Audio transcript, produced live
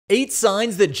8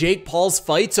 signs that Jake Paul's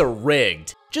fights are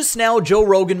rigged. Just now, Joe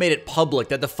Rogan made it public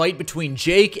that the fight between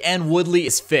Jake and Woodley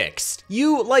is fixed.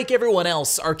 You, like everyone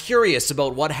else, are curious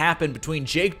about what happened between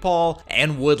Jake Paul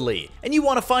and Woodley, and you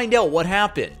want to find out what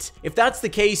happened. If that's the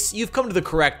case, you've come to the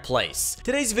correct place.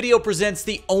 Today's video presents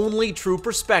the only true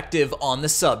perspective on the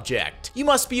subject. You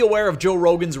must be aware of Joe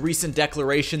Rogan's recent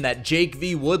declaration that Jake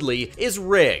v. Woodley is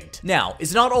rigged. Now,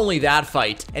 it's not only that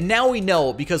fight, and now we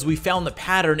know because we found the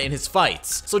pattern in his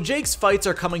fights. So Jake's fights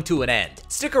are coming to an end.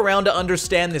 Stick around to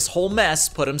understand this whole mess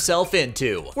put himself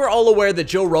into. We're all aware that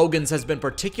Joe Rogan's has been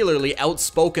particularly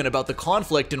outspoken about the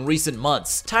conflict in recent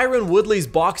months. Tyron Woodley's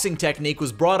boxing technique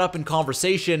was brought up in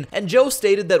conversation, and Joe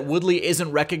stated that Woodley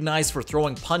isn't recognized for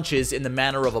throwing punches in the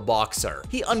manner of a boxer.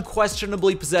 He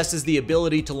unquestionably possesses the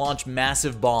ability to launch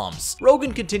massive bombs.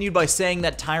 Rogan continued by saying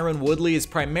that Tyron Woodley is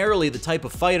primarily the type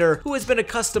of fighter who has been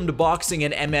accustomed to boxing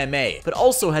and MMA, but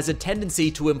also has a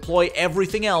tendency to employ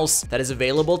everything else that is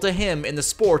available to him in the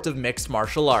sport of mixed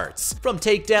martial arts, from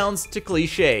takedowns to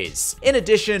cliches. In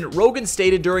addition, Rogan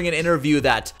stated during an interview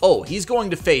that, he's going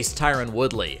to face Tyron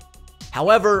Woodley.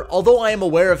 However, although I am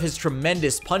aware of his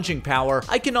tremendous punching power,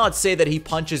 I cannot say that he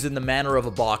punches in the manner of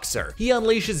a boxer. He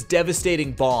unleashes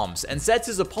devastating bombs and sets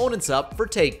his opponents up for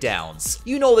takedowns.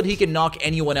 You know that he can knock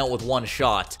anyone out with one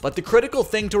shot, but the critical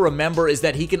thing to remember is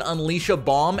that he can unleash a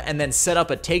bomb and then set up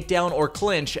a takedown or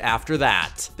clinch after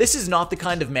that. This is not the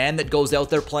kind of man that goes out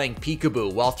there playing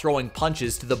peekaboo while throwing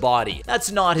punches to the body.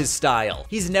 That's not his style.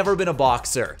 He's never been a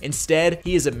boxer. Instead,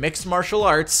 he is a mixed martial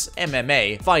arts,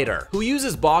 MMA, fighter, who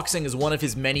uses boxing as one of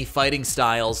his many fighting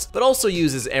styles, but also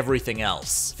uses everything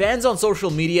else. Fans on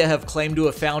social media have claimed to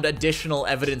have found additional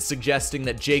evidence suggesting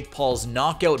that Jake Paul's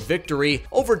knockout victory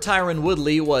over Tyron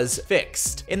Woodley was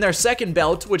fixed. In their second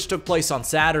bout, which took place on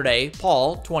Saturday,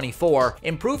 Paul, 24,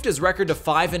 improved his record to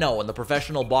 5-0 in the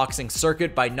professional boxing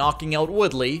circuit by knocking out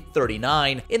Woodley,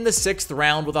 39, in the 6th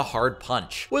round with a hard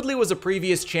punch. Woodley was a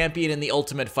previous champion in the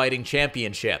Ultimate Fighting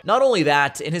Championship. Not only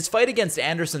that, in his fight against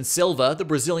Anderson Silva, the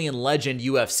Brazilian legend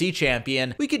UFC champion,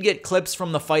 we could get clips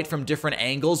from the fight from different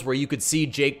angles where you could see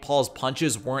Jake Paul's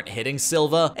punches weren't hitting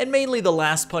Silva, and mainly the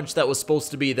last punch that was supposed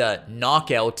to be the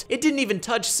knockout, it didn't even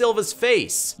touch Silva's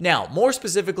face. Now, more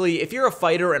specifically, if you're a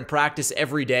fighter and practice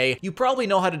every day, you probably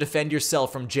know how to defend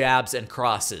yourself from jabs and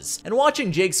crosses. And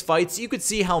watching Jake's fights, you could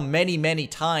see how many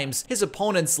times his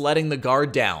opponent's letting the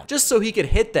guard down, just so he could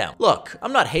hit them. Look,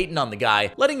 I'm not hating on the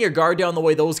guy. Letting your guard down the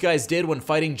way those guys did when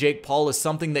fighting Jake Paul is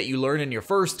something that you learn in your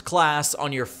first class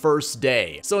on your first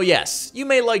day. So yes, you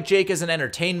may like Jake as an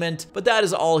entertainment, but that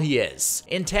is all he is.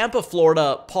 In Tampa,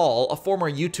 Florida, Paul, a former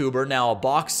YouTuber, now a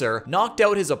boxer, knocked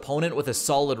out his opponent with a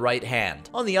solid right hand.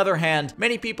 On the other hand,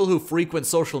 many people who frequent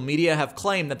social media have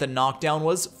claimed that the knockdown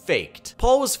was faked.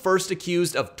 Paul was first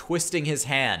accused of twisting his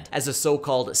hand as a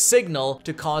so-called signal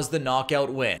to cause the knockout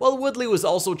win, while Woodley was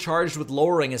also charged with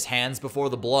lowering his hands before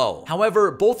the blow. However,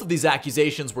 both of these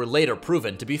accusations were later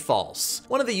proven to be false.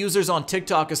 One of the users on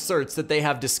TikTok asserts that they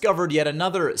have discovered yet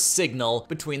another signal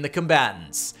between the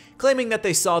combatants, claiming that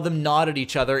they saw them nod at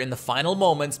each other in the final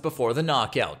moments before the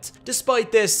knockout.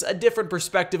 Despite this, a different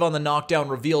perspective on the knockdown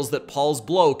reveals that Paul's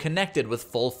blow connected with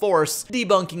full force,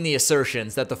 debunking the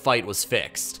assertions that the fight was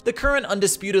fixed. The current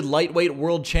undisputed lightweight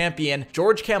world champion,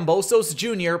 George Kambosos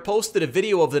Jr., posted a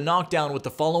video of the knockdown with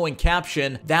the following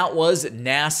caption, "That was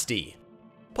nasty."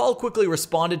 Paul quickly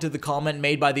responded to the comment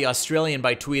made by the Australian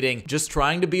by tweeting, "Just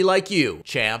trying to be like you,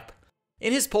 champ."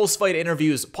 In his post-fight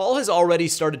interviews, Paul has already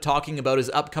started talking about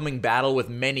his upcoming battle with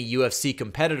many UFC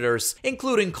competitors,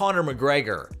 including Conor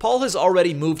McGregor. Paul has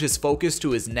already moved his focus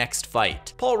to his next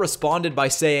fight. Paul responded by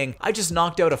saying, "I just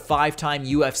knocked out a 5-time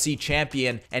UFC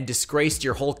champion and disgraced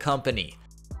your whole company."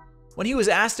 When he was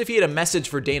asked if he had a message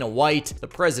for Dana White, the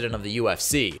president of the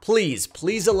UFC,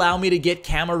 please allow me to get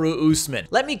Kamaru Usman.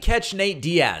 Let me catch Nate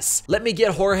Diaz. Let me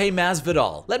get Jorge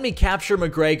Masvidal. Let me capture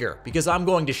McGregor, because I'm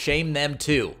going to shame them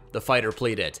too, the fighter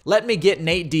pleaded. Let me get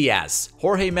Nate Diaz,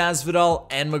 Jorge Masvidal,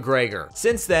 and McGregor.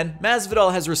 Since then,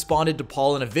 Masvidal has responded to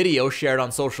Paul in a video shared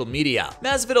on social media.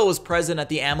 Masvidal was present at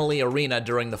the Amalie Arena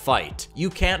during the fight. "You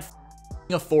can't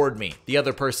afford me," the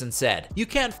other person said. "You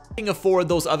can't afford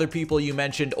those other people you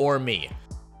mentioned or me."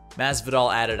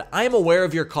 Masvidal added, "I am aware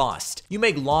of your cost. You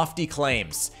make lofty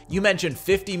claims. You mentioned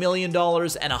 $50 million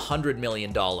and $100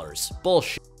 million.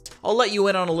 Bullshit. I'll let you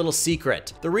in on a little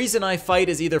secret. The reason I fight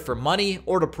is either for money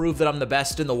or to prove that I'm the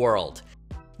best in the world.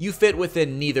 You fit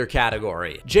within neither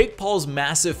category. Jake Paul's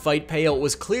massive fight payout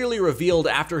was clearly revealed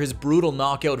after his brutal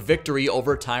knockout victory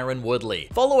over Tyron Woodley.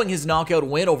 Following his knockout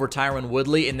win over Tyron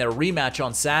Woodley in their rematch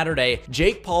on Saturday,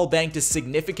 Jake Paul banked a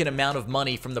significant amount of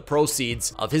money from the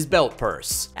proceeds of his belt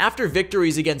purse. After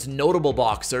victories against notable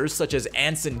boxers such as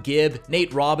Anson Gibb,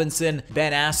 Nate Robinson,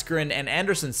 Ben Askren, and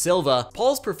Anderson Silva,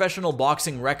 Paul's professional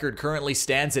boxing record currently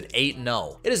stands at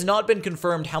 8-0. It has not been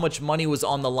confirmed how much money was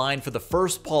on the line for the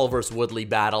first Paul vs. Woodley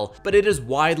battle, but it is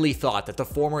widely thought that the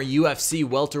former UFC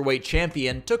welterweight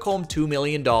champion took home $2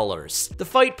 million. The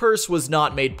fight purse was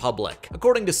not made public.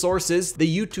 According to sources,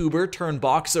 the YouTuber turned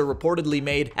boxer reportedly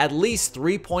made at least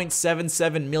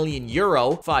 €3.77 million,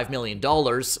 $5 million,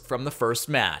 from the first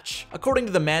match. According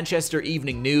to the Manchester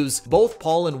Evening News, both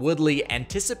Paul and Woodley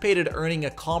anticipated earning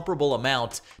a comparable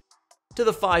amount to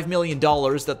the $5 million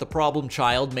that the problem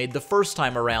child made the first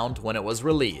time around when it was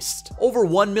released. Over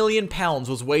 £1 million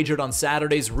was wagered on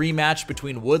Saturday's rematch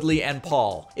between Woodley and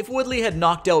Paul. If Woodley had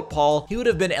knocked out Paul, he would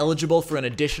have been eligible for an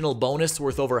additional bonus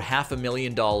worth over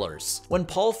 $500,000. When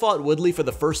Paul fought Woodley for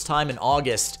the first time in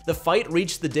August, the fight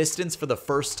reached the distance for the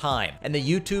first time, and the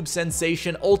YouTube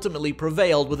sensation ultimately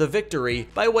prevailed with a victory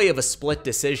by way of a split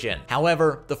decision.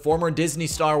 However, the former Disney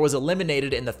star was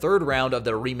eliminated in the third round of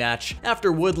their rematch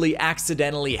after Woodley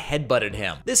accidentally headbutted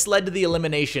him. This led to the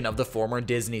elimination of the former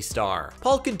Disney star.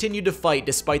 Paul continued to fight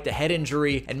despite the head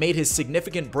injury and made his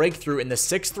significant breakthrough in the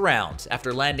 6th round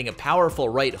after landing a powerful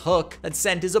right hook that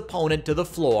sent his opponent to the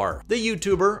floor. The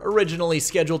YouTuber, originally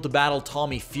scheduled to battle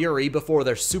Tommy Fury before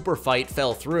their super fight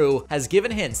fell through, has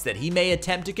given hints that he may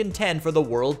attempt to contend for the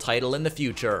world title in the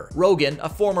future. Rogan, a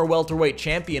former welterweight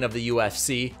champion of the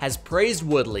UFC, has praised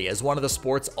Woodley as one of the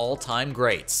sport's all-time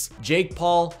greats. Jake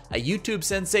Paul, a YouTube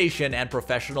sensation and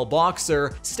professional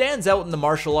boxer, stands out in the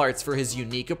martial arts for his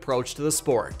unique approach to the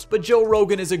sport. But Joe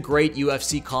Rogan is a great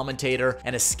UFC commentator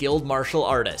and a skilled martial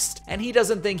artist, and he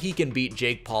doesn't think he can beat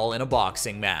Jake Paul in a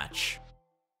boxing match.